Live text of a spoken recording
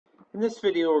In this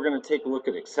video, we're going to take a look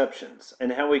at exceptions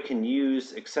and how we can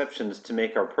use exceptions to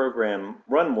make our program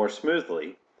run more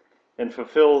smoothly and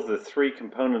fulfill the three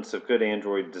components of good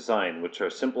Android design, which are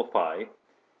simplify,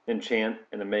 enchant,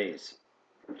 and amaze.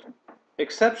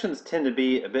 Exceptions tend to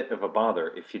be a bit of a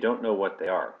bother if you don't know what they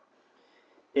are.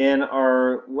 In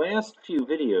our last few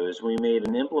videos, we made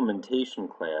an implementation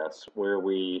class where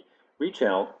we reach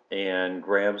out and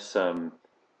grab some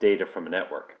data from a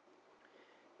network.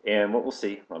 And what we'll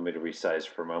see, allow me to resize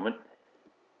for a moment.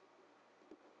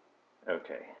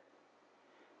 Okay.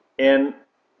 And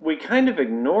we kind of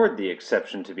ignored the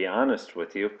exception, to be honest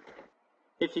with you.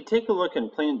 If you take a look in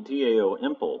plant DAO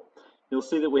impl, you'll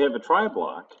see that we have a try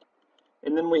block,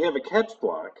 and then we have a catch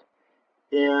block.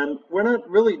 And we're not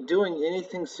really doing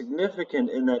anything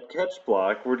significant in that catch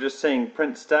block. We're just saying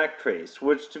print stack trace,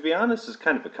 which, to be honest, is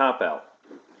kind of a cop-out.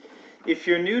 If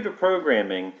you're new to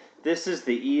programming, this is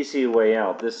the easy way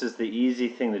out. This is the easy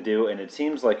thing to do, and it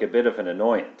seems like a bit of an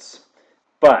annoyance.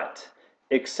 But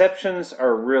exceptions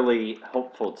are really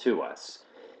helpful to us.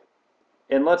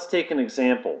 And let's take an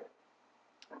example.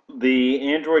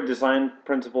 The Android design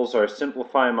principles are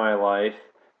simplify my life,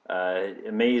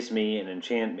 amaze me, and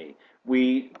enchant me.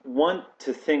 We want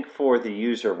to think for the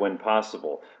user when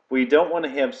possible. We don't want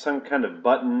to have some kind of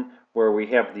button where we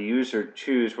have the user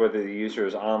choose whether the user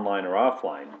is online or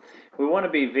offline. We want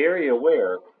to be very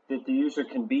aware that the user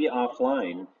can be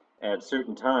offline at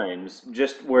certain times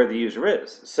just where the user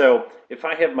is. So if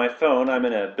I have my phone, I'm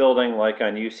in a building like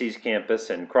on UC's campus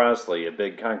in Crosley, a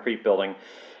big concrete building,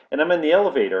 and I'm in the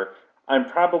elevator, I'm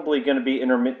probably going to be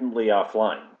intermittently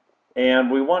offline. And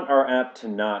we want our app to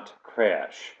not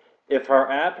crash. If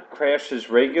our app crashes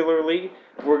regularly,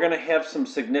 we're going to have some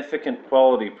significant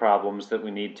quality problems that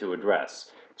we need to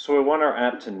address. So we want our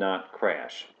app to not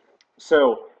crash.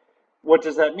 So what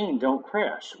does that mean, don't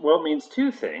crash? Well, it means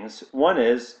two things. One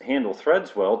is handle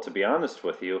threads well, to be honest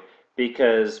with you,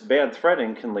 because bad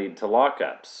threading can lead to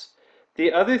lockups.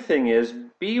 The other thing is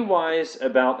be wise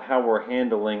about how we're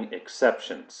handling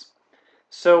exceptions.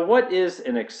 So what is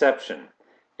an exception?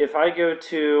 If I go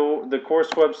to the course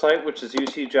website, which is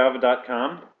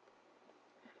ucjava.com,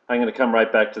 I'm going to come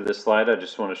right back to this slide. I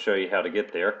just want to show you how to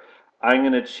get there. I'm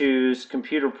going to choose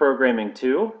Computer Programming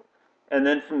 2, and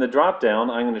then from the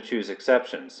drop-down, I'm going to choose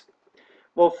Exceptions.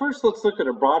 Well, first let's look at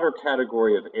a broader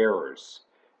category of errors.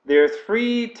 There are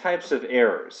three types of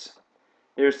errors.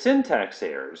 There's syntax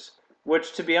errors,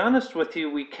 which, to be honest with you,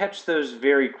 we catch those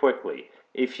very quickly.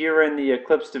 If you're in the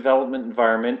Eclipse development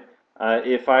environment,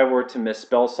 if I were to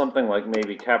misspell something like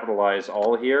maybe capitalize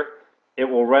all here, it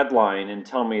will redline and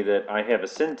tell me that I have a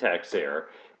syntax error.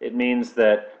 It means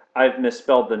that I've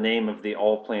misspelled the name of the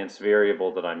all plants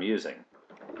variable that I'm using.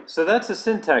 So that's a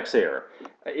syntax error.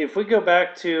 If we go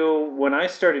back to when I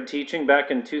started teaching back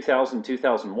in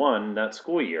 2000-2001, that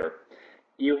school year,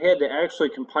 you had to actually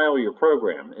compile your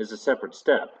program as a separate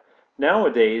step.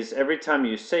 Nowadays, every time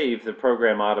you save, the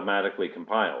program automatically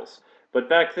compiles. But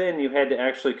back then, you had to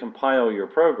actually compile your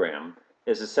program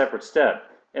as a separate step,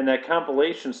 and that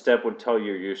compilation step would tell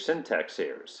you your syntax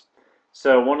errors.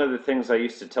 So one of the things I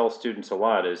used to tell students a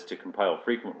lot is to compile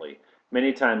frequently.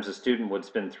 Many times a student would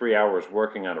spend 3 hours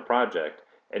working on a project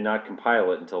and not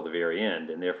compile it until the very end,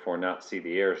 and therefore not see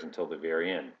the errors until the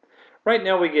very end. Right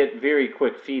now we get very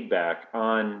quick feedback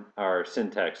on our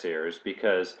syntax errors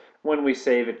because when we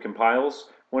save it compiles.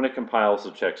 When it compiles,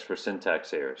 it checks for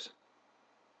syntax errors.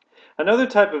 Another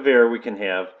type of error we can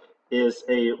have is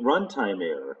a runtime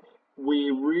error.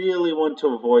 We really want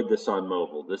to avoid this on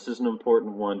mobile. This is an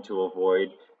important one to avoid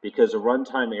because a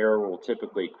runtime error will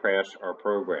typically crash our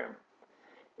program.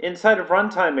 Inside of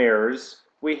runtime errors,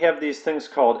 we have these things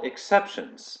called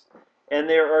exceptions. And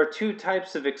there are two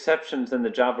types of exceptions in the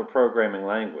Java programming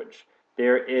language.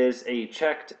 There is a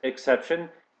checked exception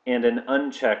and an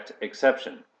unchecked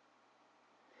exception.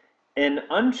 An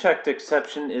unchecked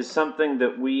exception is something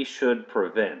that we should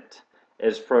prevent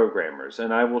as programmers,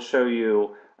 and I will show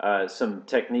you some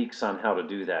techniques on how to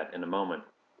do that in a moment.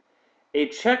 A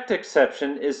checked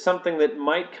exception is something that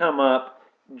might come up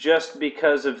just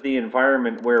because of the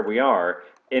environment where we are,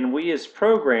 and we as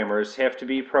programmers have to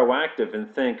be proactive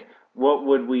and think, what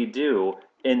would we do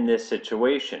in this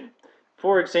situation?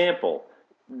 For example,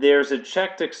 there's a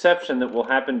checked exception that will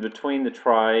happen between the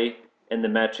try and the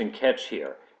match and catch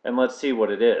here. And let's see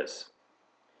what it is.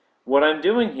 What I'm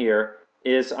doing here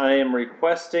is I am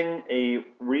requesting a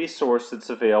resource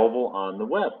that's available on the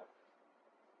web.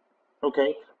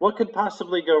 Okay, what could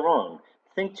possibly go wrong?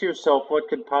 Think to yourself, what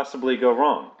could possibly go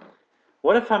wrong?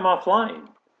 What if I'm offline?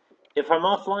 If I'm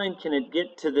offline, can it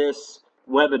get to this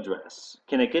web address?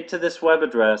 Can it get to this web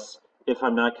address if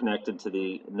I'm not connected to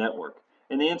the network?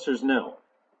 And the answer is no.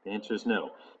 The answer is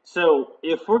no. So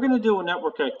if we're going to do a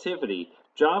network activity,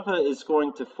 Java is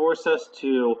going to force us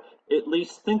to at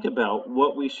least think about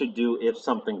what we should do if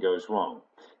something goes wrong.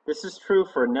 This is true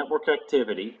for a network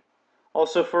activity,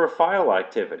 also for a file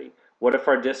activity. What if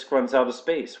our disk runs out of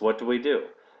space? What do we do?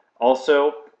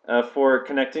 Also, for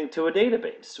connecting to a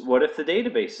database. What if the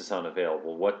database is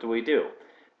unavailable? What do we do?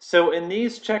 So in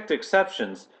these checked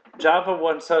exceptions, Java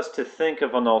wants us to think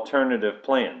of an alternative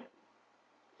plan.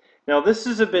 Now this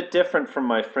is a bit different from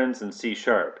my friends in C#.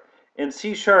 In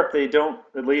C#, they don't,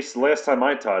 at least last time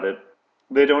I taught it,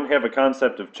 they don't have a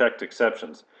concept of checked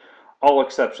exceptions. All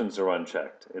exceptions are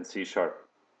unchecked in C#.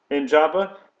 In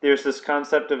Java, there's this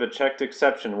concept of a checked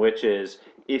exception, which is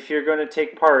if you're going to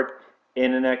take part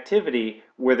in an activity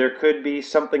where there could be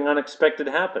something unexpected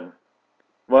happen.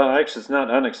 Well, actually, it's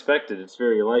not unexpected. It's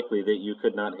very likely that you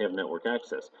could not have network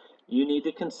access. You need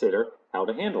to consider how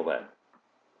to handle that.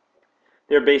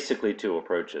 There are basically two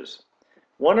approaches.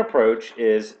 One approach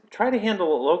is try to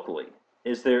handle it locally.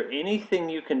 Is there anything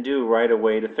you can do right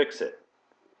away to fix it?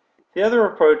 The other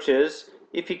approach is,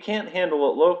 if you can't handle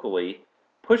it locally,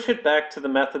 push it back to the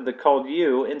method that called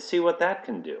you and see what that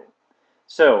can do.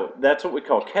 So that's what we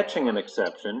call catching an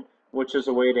exception, which is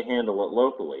a way to handle it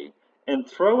locally. And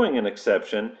throwing an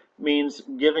exception means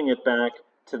giving it back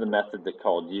to the method that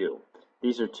called you.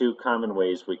 These are two common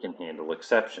ways we can handle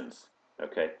exceptions.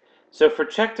 Okay. So for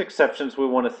checked exceptions, we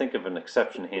want to think of an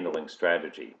exception handling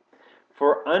strategy.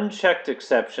 For unchecked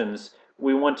exceptions,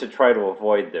 we want to try to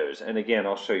avoid those. And again,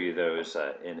 I'll show you those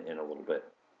in a little bit.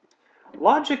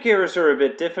 Logic errors are a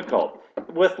bit difficult.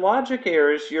 With logic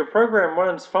errors, your program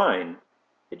runs fine.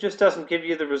 It just doesn't give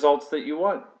you the results that you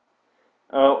want.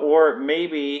 Or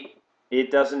maybe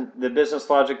it doesn't, the business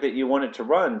logic that you want it to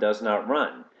run does not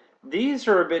run. These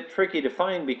are a bit tricky to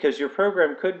find because your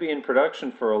program could be in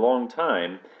production for a long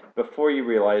time before you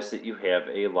realize that you have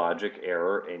a logic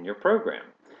error in your program.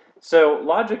 So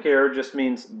logic error just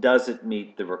means, does it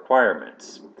meet the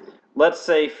requirements? Let's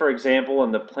say, for example,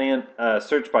 in the plant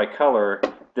search by color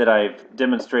that I've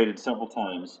demonstrated several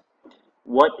times,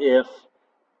 what if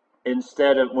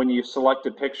instead of when you select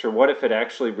a picture, what if it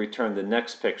actually returned the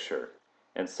next picture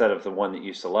instead of the one that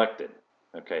you selected?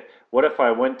 Okay, what if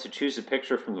I went to choose a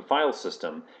picture from the file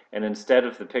system and instead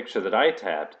of the picture that I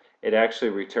tapped, it actually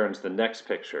returns the next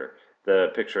picture,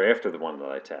 the picture after the one that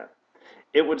I tapped?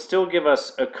 It would still give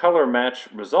us a color match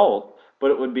result, but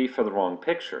it would be for the wrong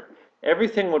picture.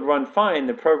 Everything would run fine,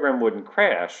 the program wouldn't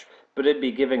crash, but it'd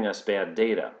be giving us bad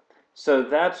data. So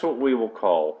that's what we will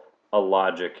call a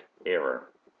logic error.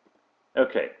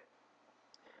 Okay,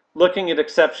 looking at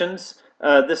exceptions,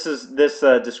 this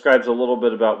describes a little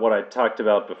bit about what I talked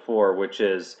about before, which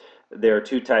is there are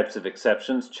two types of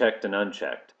exceptions, checked and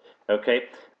unchecked. Okay,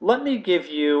 let me give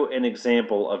you an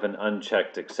example of an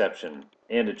unchecked exception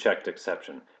and a checked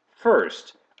exception.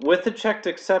 First, with a checked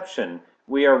exception,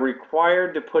 we are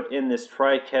required to put in this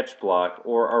try-catch block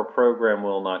or our program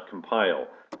will not compile.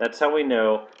 That's how we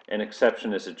know an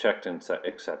exception is a checked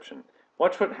exception.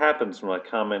 Watch what happens when I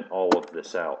comment all of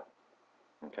this out.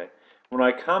 Okay, when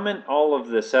I comment all of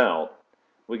this out,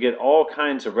 we get all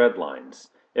kinds of red lines.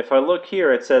 If I look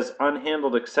here, it says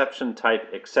unhandled exception type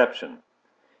exception.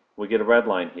 We get a red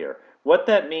line here. What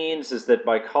that means is that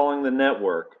by calling the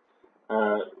network,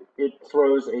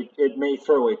 it may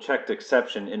throw a checked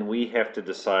exception, and we have to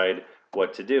decide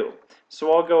what to do.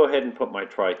 So I'll go ahead and put my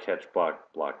try-catch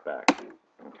block back.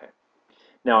 Okay.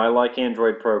 Now I like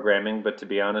Android programming, but to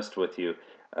be honest with you,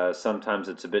 sometimes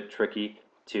it's a bit tricky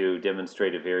to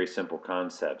demonstrate a very simple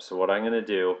concept. So what I'm going to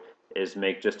do is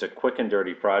make just a quick and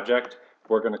dirty project.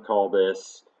 We're going to call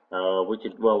this,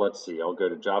 let's see, I'll go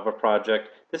to Java project.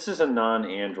 This is a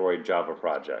non-Android Java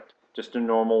project, just a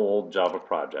normal old Java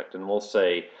project. And we'll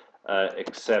say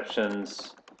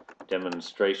exceptions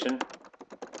demonstration,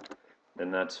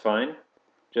 then that's fine.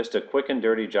 Just a quick and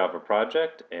dirty Java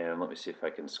project, and let me see if I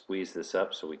can squeeze this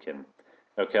up so we can,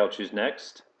 okay, I'll choose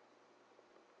next.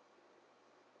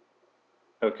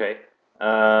 Okay,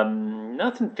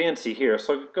 nothing fancy here,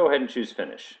 so go ahead and choose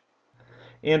finish.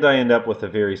 And I end up with a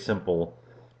very simple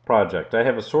project. I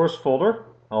have a source folder.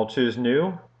 I'll choose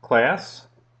new, class,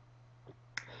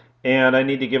 and I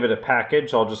need to give it a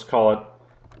package. I'll just call it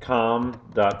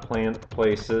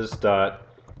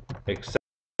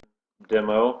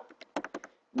com.plantplaces.exception.demo.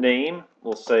 Name,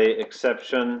 we'll say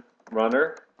exception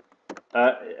runner.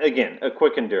 Again, a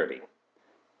quick and dirty.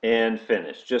 And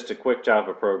finish, just a quick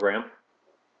Java program.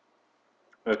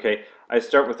 Okay, I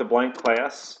start with a blank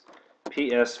class,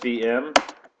 PSVM.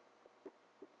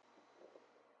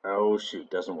 Oh shoot,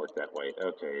 doesn't work that way.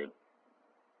 Okay.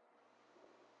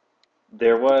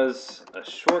 There was a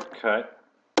shortcut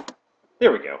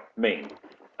There we go, main.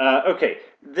 Okay,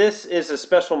 this is a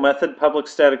special method, public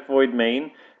static void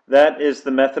main. That is the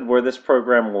method where this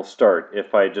program will start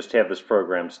if I just have this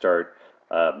program start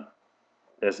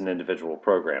as an individual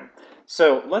program.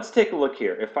 So let's take a look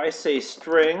here. If I say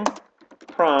string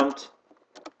prompt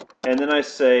and then I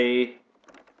say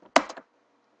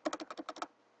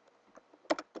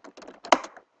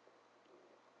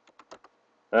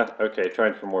okay,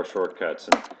 trying for more shortcuts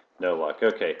and no luck.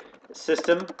 Okay,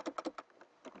 system.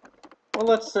 Well,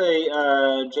 let's say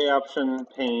joption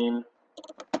pane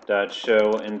dot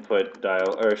show input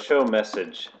dial or show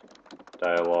message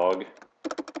dialog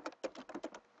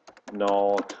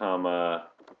null comma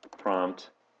prompt.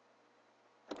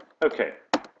 Okay.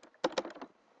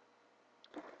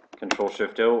 Control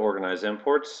Shift O, organize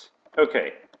imports.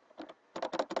 Okay.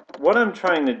 What I'm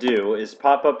trying to do is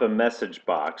pop up a message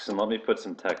box, and let me put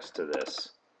some text to this.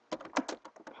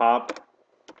 Pop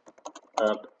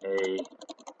up a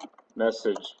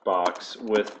message box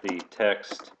with the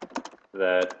text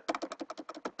that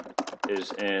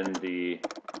is in the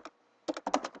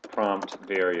prompt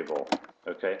variable.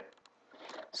 Okay.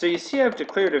 So you see I've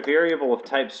declared a variable of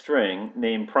type string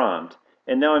named prompt,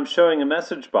 and now I'm showing a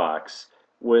message box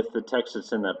with the text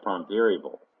that's in that prompt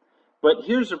variable. But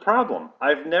here's the problem.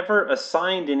 I've never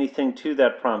assigned anything to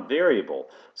that prompt variable,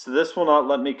 so this will not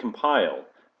let me compile.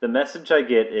 The message I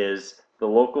get is the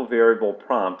local variable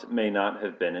prompt may not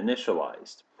have been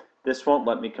initialized. This won't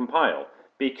let me compile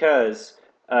because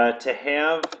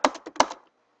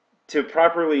to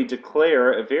properly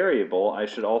declare a variable, I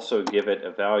should also give it a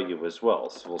value as well.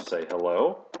 So we'll say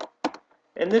hello,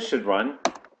 and this should run,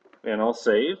 and I'll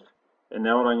save. And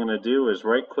now what I'm going to do is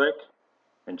right-click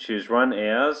and choose Run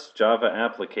As Java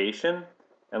Application,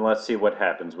 and let's see what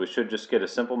happens. We should just get a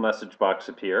simple message box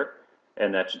appear,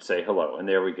 and that should say hello, and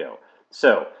there we go.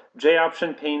 So,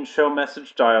 joption pane show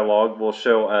message dialog will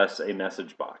show us a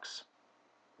message box.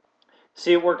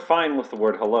 See, it worked fine with the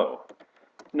word hello.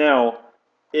 Now,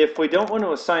 if we don't want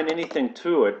to assign anything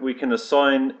to it, we can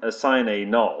assign a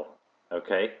null,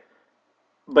 okay?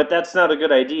 But that's not a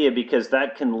good idea because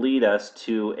that can lead us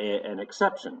to an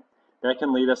exception. That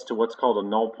can lead us to what's called a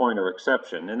null pointer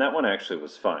exception, and that one actually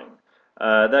was fine.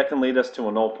 That can lead us to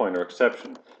a null pointer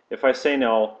exception. If I say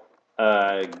now,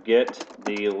 get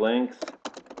the length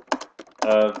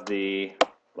of the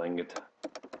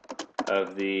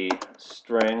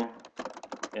string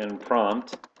in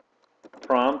prompt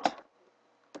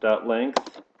dot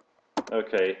length,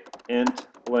 okay, int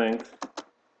length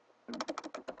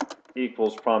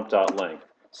equals prompt.length.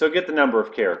 So get the number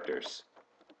of characters.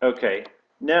 Okay,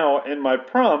 now in my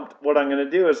prompt, what I'm going to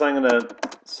do is I'm going to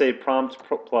say prompt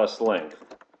plus length.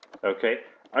 Okay,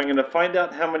 I'm going to find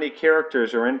out how many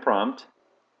characters are in prompt,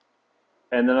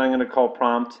 and then I'm going to call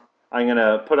prompt. I'm going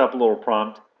to put up a little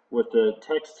prompt with the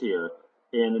text here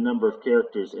and the number of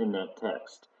characters in that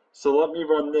text. So let me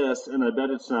run this, and I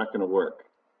bet it's not going to work.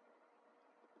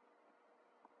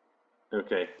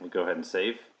 Okay, we'll go ahead and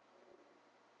save.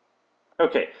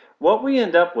 Okay, what we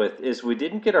end up with is we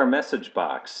didn't get our message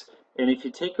box, and if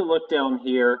you take a look down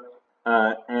here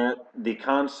at the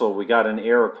console, we got an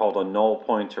error called a null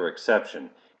pointer exception.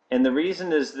 And the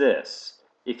reason is this: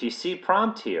 if you see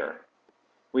prompt here,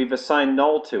 we've assigned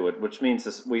null to it, which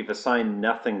means we've assigned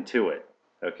nothing to it.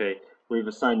 Okay, we've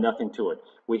assigned nothing to it.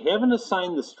 We haven't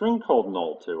assigned the string called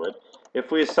null to it.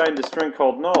 If we assigned a string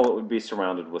called null, it would be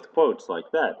surrounded with quotes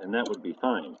like that, and that would be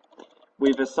fine.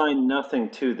 We've assigned nothing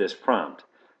to this prompt.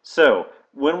 So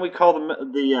when we call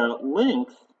the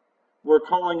length, we're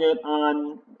calling it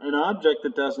on an object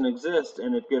that doesn't exist,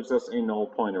 and it gives us a null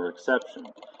pointer exception.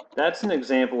 That's an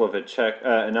example of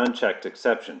an unchecked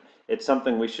exception. It's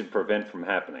something we should prevent from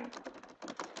happening.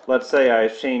 Let's say I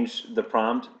change the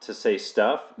prompt to say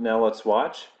stuff. Now let's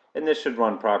watch, and this should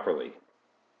run properly.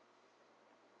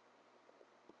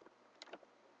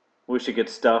 We should get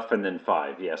stuff and then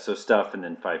 5. Yeah, so stuff and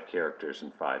then 5 characters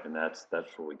and 5, and that's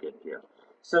what we get here.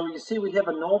 So you see we have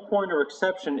a null pointer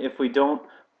exception if we don't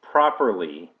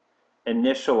properly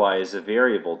initialize a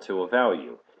variable to a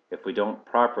value. If we don't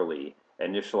properly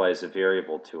initialize a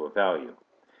variable to a value.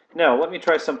 Now let me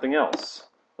try something else.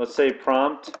 Let's say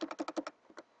prompt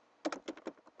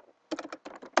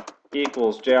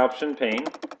equals joption pane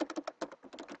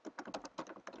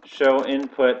show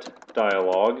input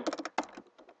dialog,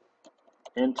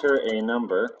 enter a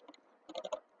number.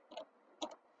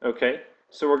 Okay,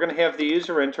 so we're going to have the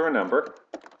user enter a number,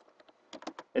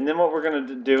 and then what we're going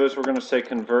to do is we're going to say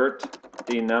convert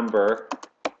the number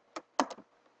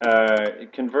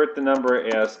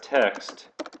as text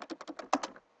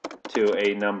to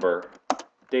a number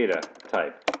data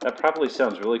type. That probably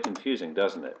sounds really confusing,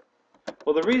 doesn't it?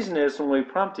 Well, the reason is when we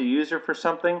prompt a user for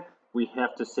something, we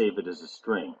have to save it as a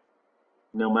string.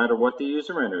 No matter what the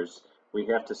user enters, we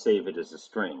have to save it as a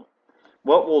string.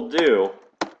 What we'll do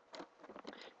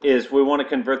is we want to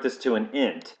convert this to an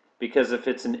int, because if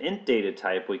it's an int data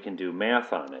type, we can do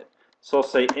math on it. So I'll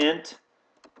say int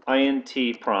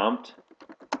prompt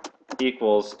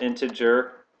equals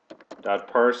integer dot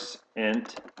parse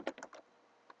int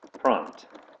prompt.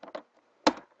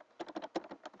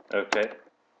 Okay.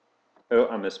 Oh,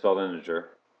 I misspelled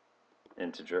integer.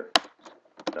 Integer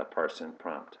dot parse int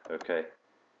prompt. Okay.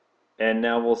 And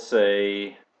now we'll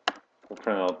say, we'll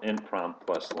print out int prompt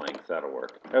plus length. That'll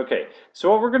work. Okay.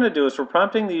 So what we're going to do is we're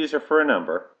prompting the user for a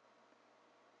number,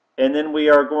 and then we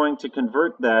are going to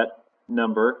convert that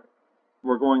number.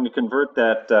 We're going to convert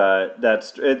that,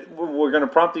 we're going to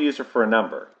prompt the user for a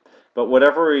number. But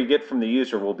whatever we get from the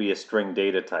user will be a string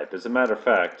data type. As a matter of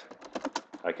fact,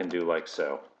 I can do like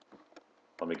so.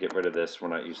 Let me get rid of this. We're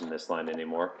not using this line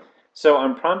anymore. So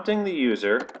I'm prompting the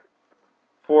user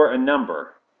for a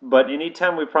number. But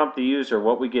anytime we prompt the user,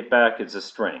 what we get back is a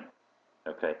string.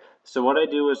 Okay. So what I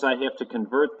do is I have to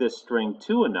convert this string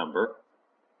to a number.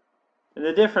 And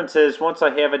the difference is, once I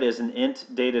have it as an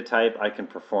int data type, I can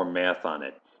perform math on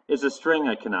it. As a string,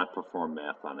 I cannot perform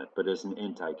math on it, but as an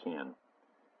int, I can.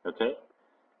 Okay?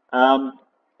 And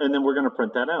then we're going to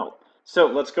print that out. So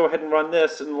let's go ahead and run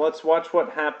this, and let's watch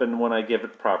what happened when I give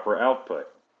it proper output.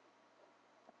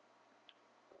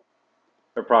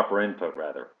 Or proper input,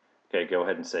 rather. Okay, go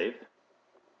ahead and save.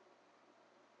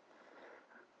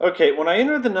 Okay, when I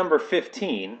enter the number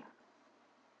 15,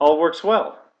 all works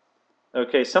well.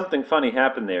 Okay, something funny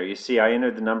happened there. You see, I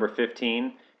entered the number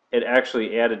 15. It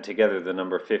actually added together the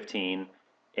number 15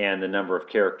 and the number of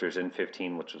characters in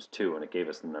 15, which was 2, and it gave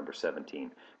us the number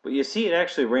 17. But you see, it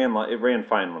actually ran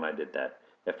fine when I did that.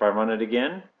 If I run it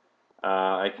again,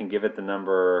 I can give it the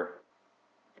number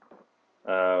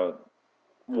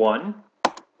 1,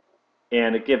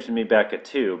 and it gives me back a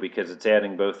 2 because it's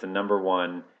adding both the number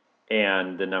 1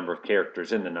 and the number of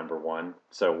characters in the number 1.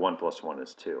 So 1 plus 1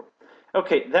 is 2.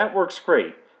 Okay, that works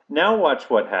great. Now watch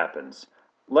what happens.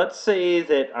 Let's say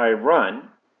that I run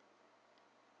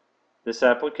this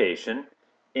application,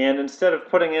 and instead of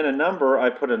putting in a number, I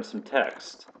put in some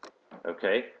text.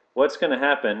 Okay, what's going to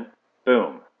happen?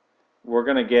 Boom. We're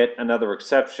going to get another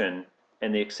exception,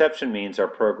 and the exception means our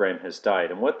program has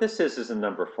died. And what this is a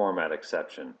number format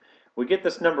exception. We get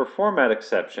this number format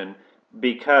exception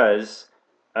because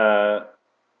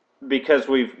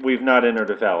we've not entered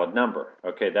a valid number.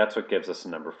 Okay, that's what gives us a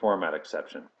number format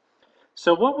exception.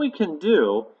 So what we can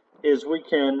do is we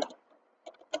can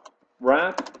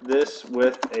wrap this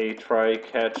with a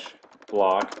try-catch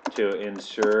block to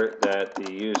ensure that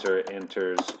the user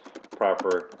enters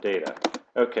proper data.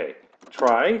 Okay,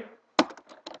 try,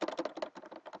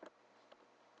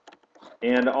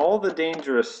 and all the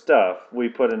dangerous stuff we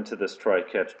put into this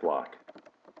try-catch block.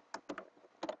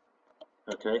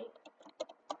 Okay.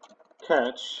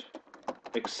 Catch,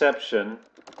 exception,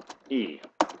 E.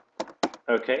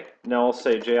 Okay, now I'll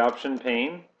say JOption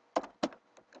pane,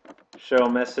 show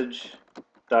message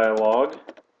dialog,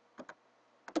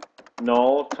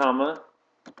 null, comma,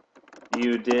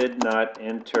 you did not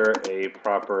enter a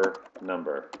proper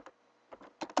number.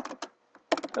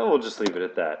 And we'll just leave it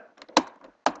at that.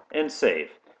 And save.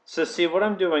 So see what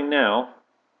I'm doing now,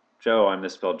 I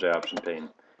misspelled JOption pane.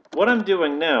 What I'm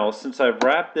doing now, since I've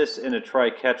wrapped this in a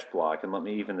try-catch block, and let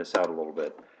me even this out a little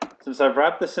bit. Since I've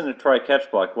wrapped this in a try-catch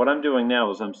block, what I'm doing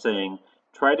now is I'm saying,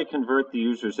 try to convert the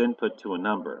user's input to a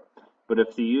number. But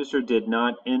if the user did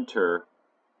not enter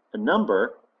a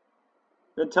number,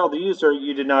 then tell the user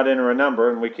you did not enter a number,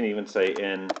 and we can even say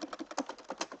in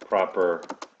proper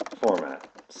format.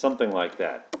 Something like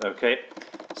that, okay?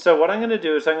 So what I'm going to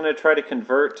do is I'm going to try to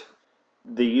convert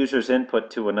the user's input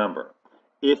to a number.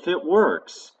 If it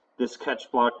works, this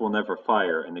catch block will never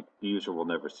fire and the user will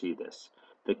never see this.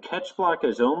 The catch block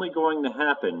is only going to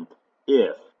happen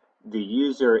if the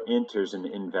user enters an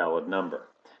invalid number.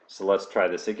 So let's try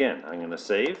this again. I'm going to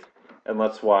save, and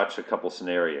let's watch a couple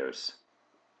scenarios.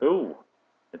 Ooh,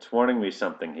 it's warning me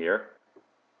something here.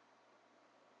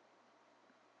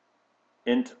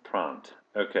 Int prompt.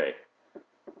 Okay.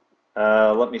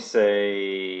 Let me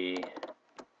say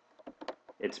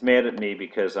it's mad at me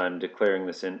because I'm declaring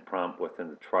this int prompt within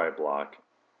the try block.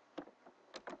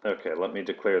 Okay, let me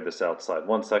declare this outside.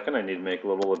 1 second, I need to make a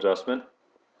little adjustment.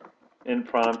 Int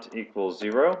prompt equals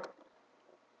 0.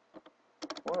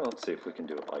 Well, let's see if we can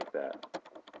do it like that.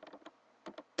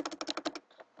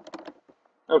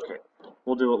 Okay,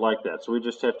 we'll do it like that. So we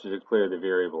just have to declare the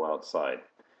variable outside.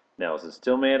 Now, is it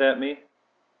still mad at me?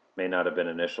 May not have been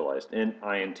initialized. Int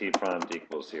prompt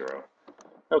equals 0.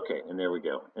 Okay, and there we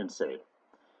go, and save.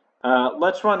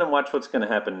 Let's run and watch what's going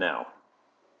to happen now.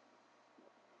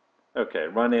 Okay,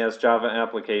 run as Java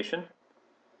application.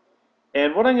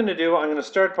 And what I'm going to do, I'm going to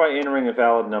start by entering a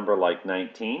valid number like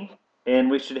 19.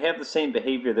 And we should have the same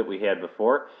behavior that we had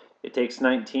before. It takes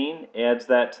 19, adds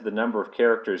that to the number of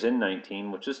characters in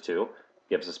 19, which is 2,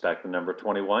 gives us back the number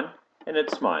 21, and it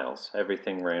smiles.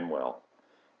 Everything ran well.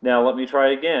 Now let me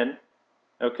try again.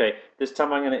 Okay, this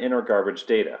time I'm going to enter garbage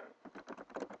data.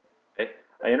 Okay,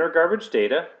 I enter garbage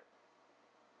data.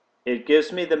 It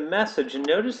gives me the message, and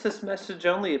notice this message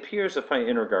only appears if I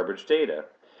enter garbage data.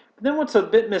 But then what's a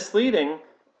bit misleading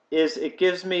is it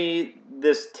gives me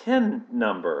this 10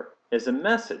 number as a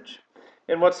message.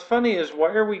 And what's funny is,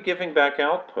 why are we giving back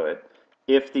output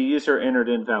if the user entered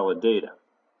invalid data?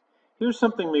 Here's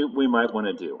something we might want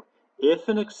to do. If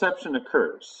an exception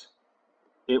occurs,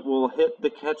 it will hit the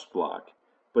catch block,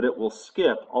 but it will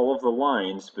skip all of the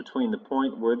lines between the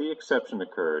point where the exception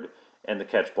occurred and the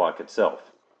catch block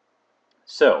itself.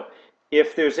 So,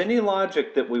 if there's any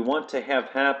logic that we want to have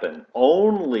happen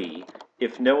only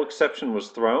if no exception was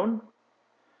thrown,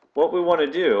 what we want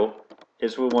to do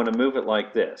is we want to move it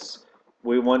like this.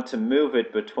 We want to move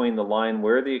it between the line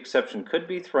where the exception could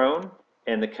be thrown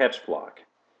and the catch block.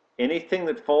 Anything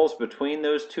that falls between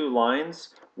those two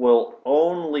lines will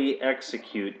only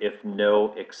execute if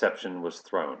no exception was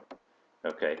thrown.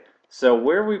 Okay, so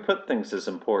where we put things is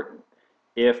important.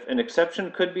 If an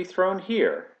exception could be thrown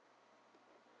here,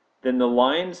 then the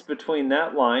lines between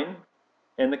that line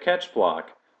and the catch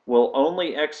block will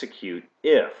only execute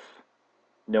if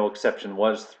no exception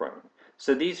was thrown.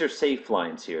 So these are safe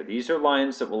lines here. These are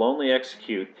lines that will only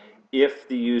execute if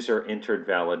the user entered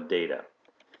valid data.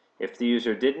 If the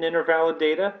user didn't enter valid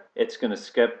data, it's going to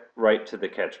skip right to the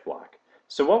catch block.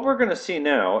 So what we're going to see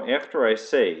now, after I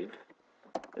save,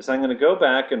 is I'm going to go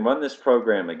back and run this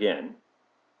program again.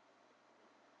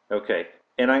 Okay,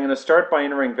 and I'm going to start by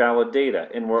entering valid data,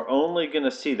 and we're only going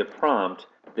to see the prompt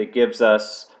that gives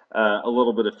us a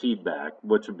little bit of feedback,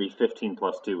 which would be 15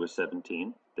 plus 2 is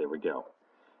 17. There we go.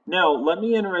 Now, let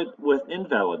me enter it with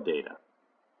invalid data.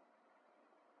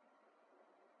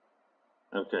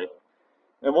 Okay,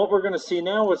 and what we're going to see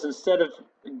now is, instead of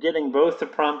getting both the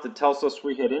prompt that tells us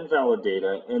we had invalid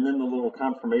data and then the little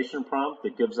confirmation prompt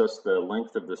that gives us the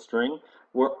length of the string,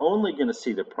 we're only going to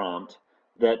see the prompt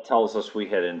that tells us we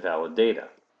had invalid data.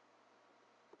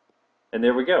 And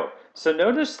there we go. So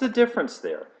notice the difference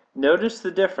there. Notice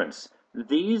the difference.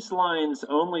 These lines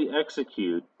only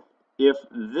execute if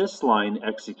this line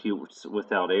executes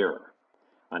without error.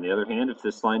 On the other hand, if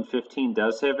this line 15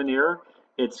 does have an error,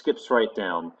 it skips right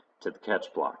down to the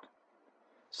catch block.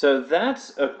 So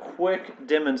that's a quick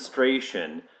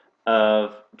demonstration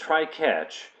of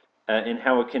try-catch and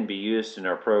how it can be used in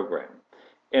our program.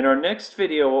 In our next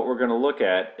video, what we're going to look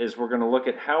at is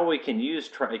how we can use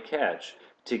try-catch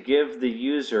to give the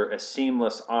user a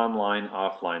seamless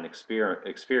online-offline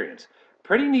experience.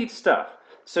 Pretty neat stuff.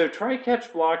 So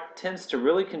try-catch block tends to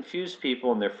really confuse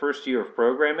people in their first year of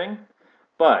programming,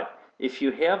 but if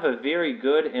you have a very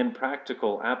good and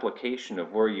practical application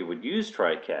of where you would use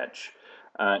try-catch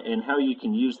and how you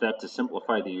can use that to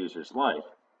simplify the user's life,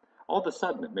 all of a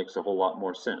sudden it makes a whole lot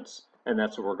more sense. And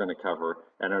that's what we're going to cover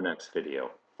in our next video.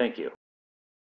 Thank you.